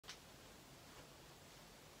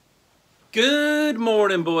Good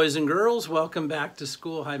morning, boys and girls. Welcome back to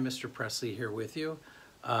school. Hi, Mr. Presley here with you,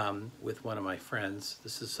 with one of my friends.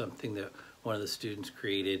 This is something that one of the students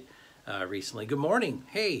created recently. Good morning.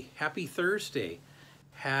 Hey, happy Thursday.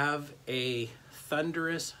 Have a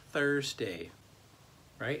thunderous Thursday,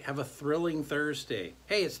 right? Have a thrilling Thursday.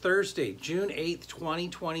 Hey, it's Thursday, June 8th,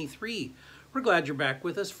 2023. We're glad you're back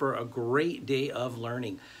with us for a great day of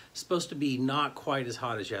learning. It's supposed to be not quite as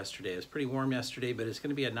hot as yesterday. It was pretty warm yesterday, but it's going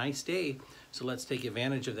to be a nice day. So let's take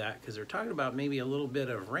advantage of that because they're talking about maybe a little bit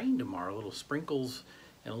of rain tomorrow, little sprinkles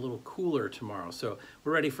and a little cooler tomorrow. So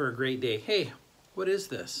we're ready for a great day. Hey, what is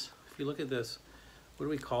this? If you look at this, what do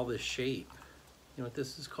we call this shape? You know what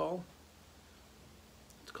this is called?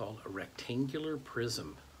 It's called a rectangular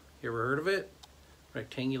prism. You ever heard of it?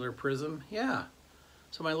 Rectangular prism? Yeah.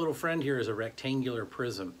 So my little friend here is a rectangular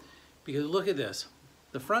prism because look at this.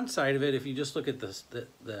 The front side of it, if you just look at this,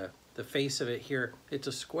 the face of it here, it's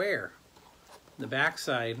a square. The back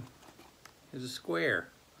side is a square.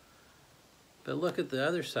 But look at the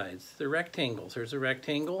other sides. They're rectangles. There's a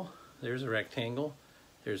rectangle, there's a rectangle,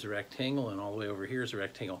 there's a rectangle, and all the way over here is a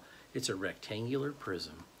rectangle. It's a rectangular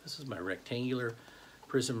prism. This is my rectangular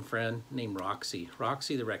prism friend named Roxy.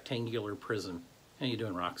 Roxy, the rectangular prism. How you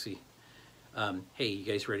doing, Roxy? Hey, you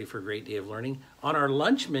guys ready for a great day of learning? On our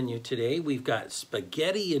lunch menu today, we've got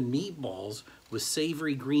spaghetti and meatballs with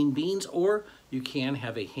savory green beans, or you can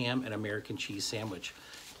have a ham and American cheese sandwich.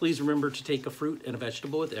 Please remember to take a fruit and a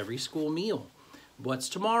vegetable with every school meal. What's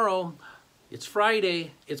tomorrow? It's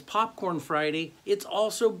Friday. It's Popcorn Friday. It's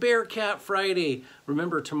also Bearcat Friday.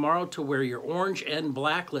 Remember tomorrow to wear your orange and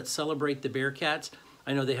black. Let's celebrate the Bearcats.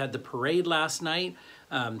 I know they had the parade last night.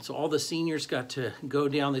 So all the seniors got to go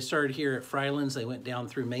down. They started here at Fryelands. They went down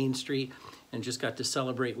through Main Street and just got to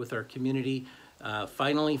celebrate with our community.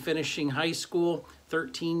 Finally finishing high school,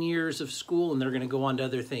 13 years of school, and they're going to go on to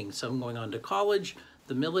other things. Some going on to college,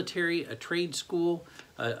 the military, a trade school,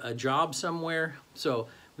 a job somewhere. So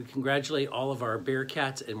we congratulate all of our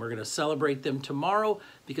Bearcats, and we're going to celebrate them tomorrow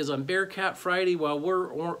because on Bearcat Friday, while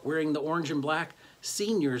we're wearing the orange and black,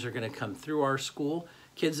 seniors are going to come through our school.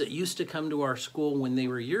 Kids that used to come to our school when they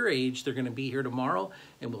were your age, they're going to be here tomorrow,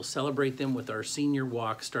 and we'll celebrate them with our senior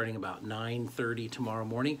walk starting about 9:30 tomorrow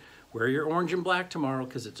morning. Wear your orange and black tomorrow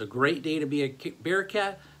because it's a great day to be a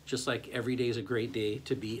Bearcat, just like every day is a great day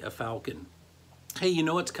to be a Falcon. Hey, you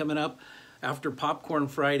know what's coming up after Popcorn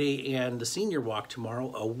Friday and the senior walk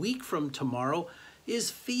tomorrow? A week from tomorrow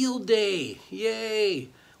is Field Day. Yay!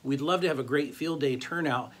 We'd love to have a great field day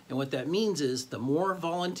turnout, and what that means is the more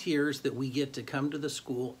volunteers that we get to come to the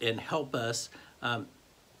school and help us.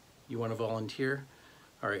 You want to volunteer?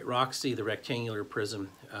 All right, Roxy, the rectangular prism,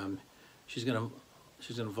 she's gonna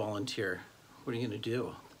volunteer. What are you gonna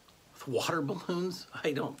do? With water balloons?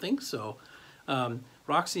 I don't think so.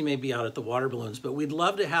 Roxy may be out at the water balloons, but we'd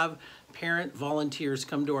love to have parent volunteers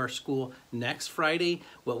come to our school next Friday.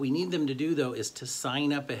 What we need them to do, though, is to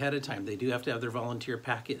sign up ahead of time. They do have to have their volunteer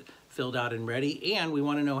packet filled out and ready, and we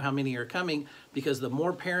want to know how many are coming because the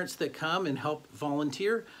more parents that come and help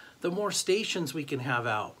volunteer, the more stations we can have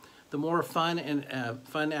out, the more fun and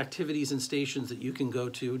fun activities and stations that you can go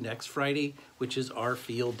to next Friday, which is our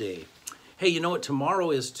field day. Hey, you know what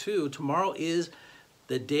tomorrow is, too? Tomorrow is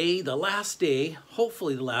the last day,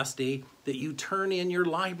 hopefully the last day, that you turn in your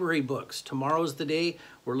library books. Tomorrow's the day.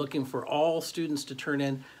 We're looking for all students to turn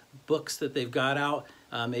in books that they've got out,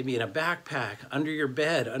 maybe in a backpack, under your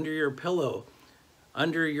bed, under your pillow,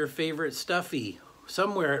 under your favorite stuffy,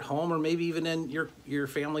 somewhere at home, or maybe even in your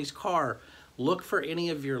family's car. Look for any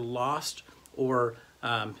of your lost or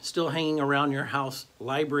still hanging around your house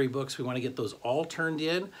library books. We want to get those all turned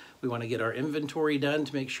in. We want to get our inventory done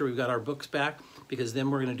to make sure we've got our books back, because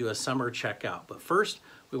then we're going to do a summer checkout. But first,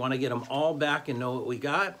 we want to get them all back and know what we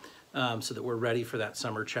got so that we're ready for that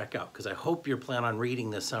summer checkout, because I hope you're planning on reading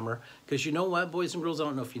this summer. Because you know what, boys and girls, I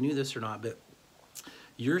don't know if you knew this or not, but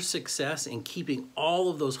your success in keeping all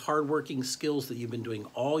of those hardworking skills that you've been doing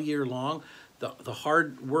all year long, the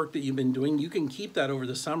hard work that you've been doing, you can keep that over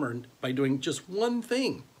the summer by doing just one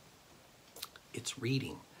thing. It's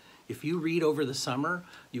reading. If you read over the summer,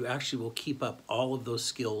 you actually will keep up all of those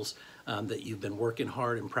skills that you've been working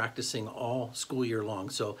hard and practicing all school year long.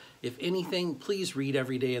 So if anything, please read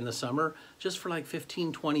every day in the summer, just for like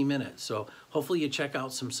 15, 20 minutes. So hopefully you check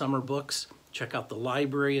out some summer books, check out the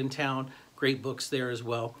library in town, great books there as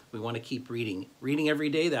well. We want to keep reading. Reading every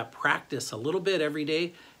day, that practice a little bit every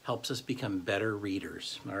day helps us become better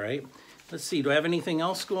readers, all right? Let's see, do I have anything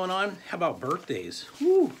else going on? How about birthdays?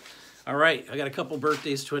 Woo! All right, I got a couple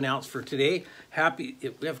birthdays to announce for today.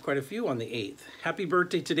 We have quite a few on the 8th. Happy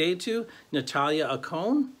birthday today to Natalia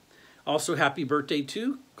Acone. Also, happy birthday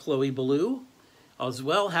to Chloe Ballou. As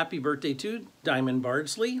well, happy birthday to Diamond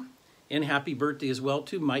Bardsley. And happy birthday as well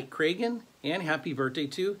to Mike Cragen. And happy birthday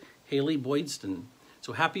to Haley Boydston.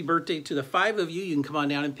 So happy birthday to the 5 of you. You can come on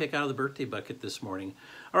down and pick out of the birthday bucket this morning.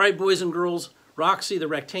 All right, boys and girls, Roxy, the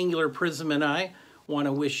Rectangular Prism, and I want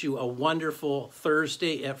to wish you a wonderful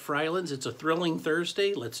Thursday at Fryelands. It's a thrilling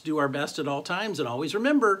Thursday. Let's do our best at all times. And always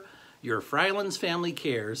remember, your Fryelands family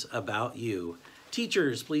cares about you.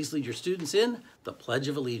 Teachers, please lead your students in the Pledge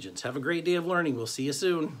of Allegiance. Have a great day of learning. We'll see you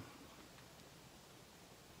soon.